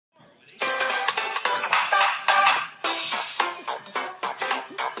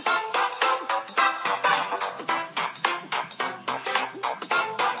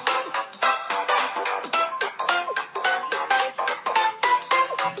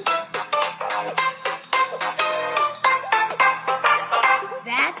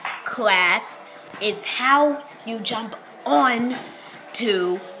class is how you jump on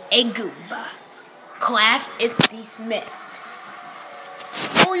to a Goomba. Class is dismissed.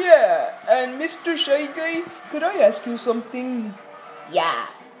 Oh yeah, and Mr. Shyguy, could I ask you something? Yeah.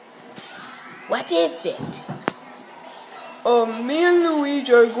 What is it? Me and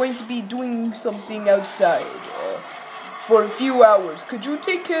Luigi are going to be doing something outside for a few hours. Could you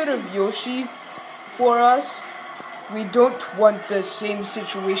take care of Yoshi for us? We don't want the same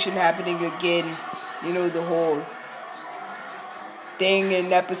situation happening again. You know, the whole thing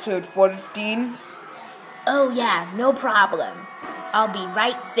in episode 14. Oh yeah, no problem. I'll be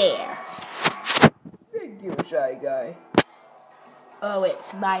right there. Thank you, Shyguy. Oh,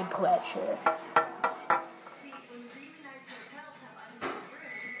 it's my pleasure.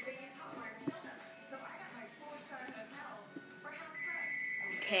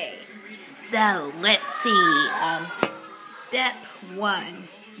 Okay, so let's see. Step 1,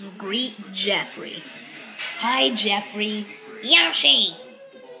 greet Jeffrey. Hi, Jeffrey. Yoshi!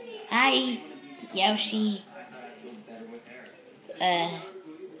 Hi, Yoshi.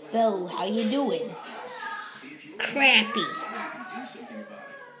 So, how you doing? Crappy.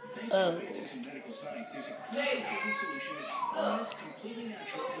 Oh.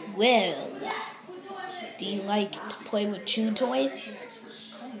 Well, do you like to play with chew toys?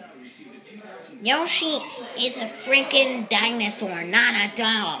 Yoshi is a freaking dinosaur, not a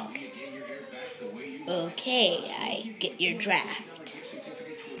dog. Okay, I get your draft.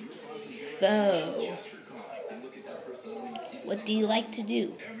 So, what do you like to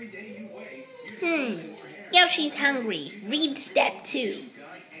do? Yoshi's hungry. Read step 2.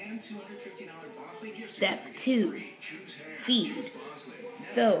 Step 2. Feed.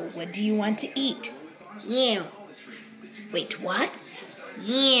 So, what do you want to eat? You. Wait, what?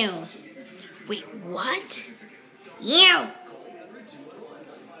 You. Wait, what? You.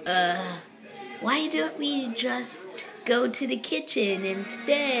 Why don't we just go to the kitchen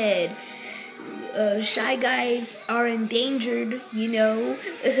instead? Shy guys are endangered, you know.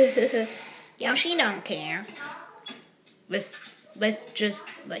 Yoshi don't care. Let's just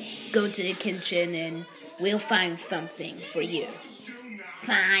go to the kitchen and we'll find something for you.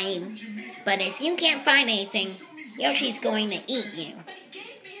 Fine. But if you can't find anything, Yoshi's going to eat you.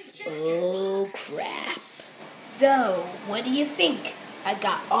 Oh, crap. So, what do you think? I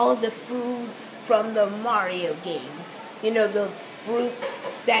got all the food from the Mario games. You know, those fruits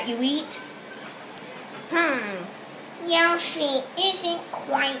that you eat? Yoshi isn't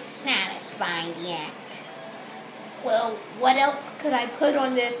quite satisfied yet. Well, what else could I put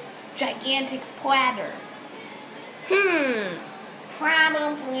on this gigantic platter?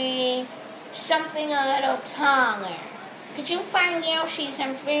 Probably something a little taller. Could you find Yoshi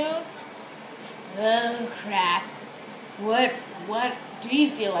some food? Oh, crap. What do you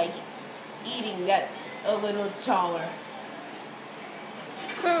feel like eating that's a little taller?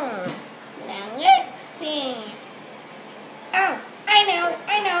 Now let's see. Oh, I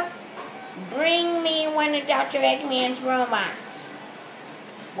know. Bring me one of Dr. Eggman's robots.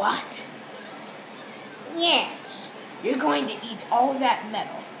 What? Yes. You're going to eat all that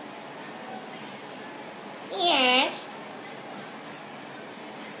metal? Yes.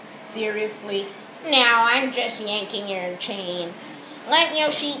 Seriously? No, I'm just yanking your chain. Let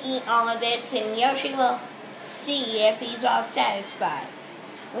Yoshi eat all of this and Yoshi will see if he's all satisfied.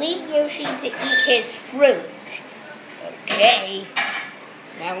 Leave Yoshi to eat his fruit. Okay.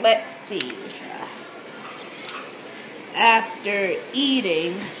 Now let's see. After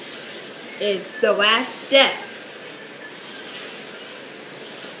eating is the last step.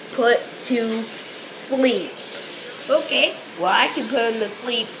 Put to sleep. Okay, well I can put him to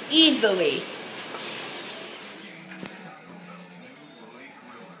sleep easily.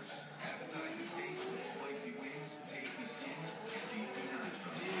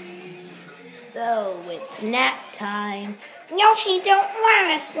 So it's nap time. Yoshi don't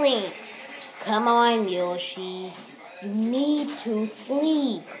want to sleep. Come on, Yoshi. You need to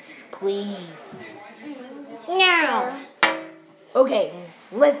sleep, please. No. Okay,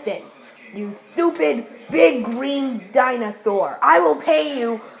 listen. You stupid big green dinosaur. I will pay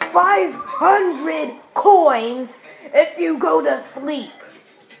you 500 coins if you go to sleep.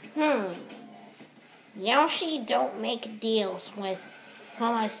 Yoshi don't make deals with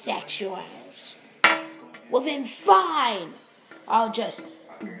homosexuals. Well then fine. I'll just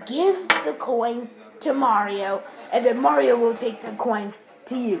give the coins to Mario and then Mario will take the coins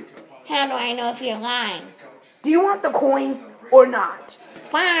to you. How do I know if you're lying? Do you want the coins or not?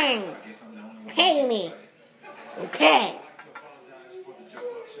 Fine. Pay me. Okay.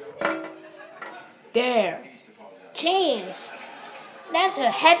 There. Jeez. That's a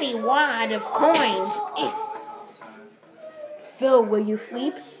heavy wad of coins. So, will you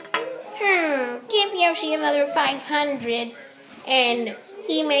sleep? Give Yoshi another 500 and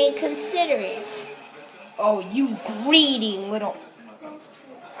he may consider it. Oh, you greedy little...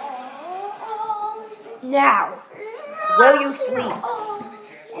 Now, will you sleep?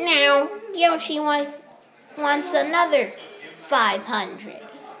 Now, Yoshi wants another 500.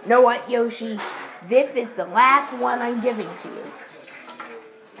 Know what, Yoshi? This is the last one I'm giving to you.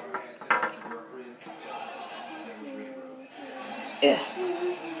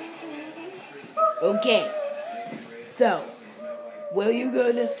 Okay, so, will you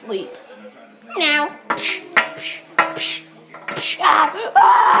go to sleep? Now.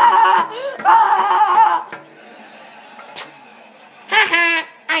 Haha,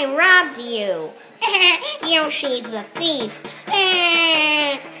 I robbed you. Yoshi's a thief.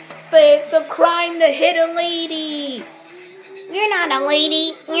 But it's a crime to hit a lady. You're not a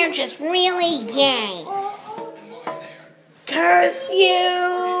lady. You're just really gay. Curse you!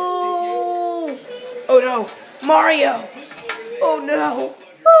 Oh no, Mario! Oh no!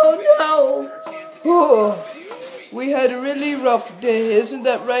 Oh no! Oh, we had a really rough day, isn't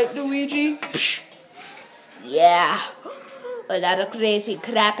that right, Luigi? Yeah, a lot of crazy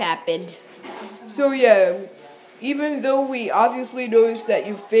crap happened. So yeah, even though we obviously noticed that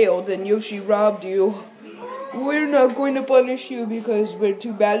you failed and Yoshi robbed you, we're not going to punish you because we're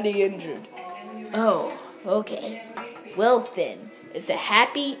too badly injured. Oh, okay. Well then, it's a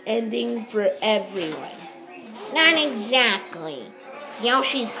happy ending for everyone. Not exactly.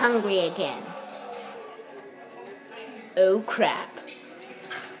 Yoshi's hungry again. Oh crap.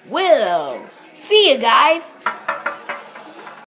 Well, see you guys.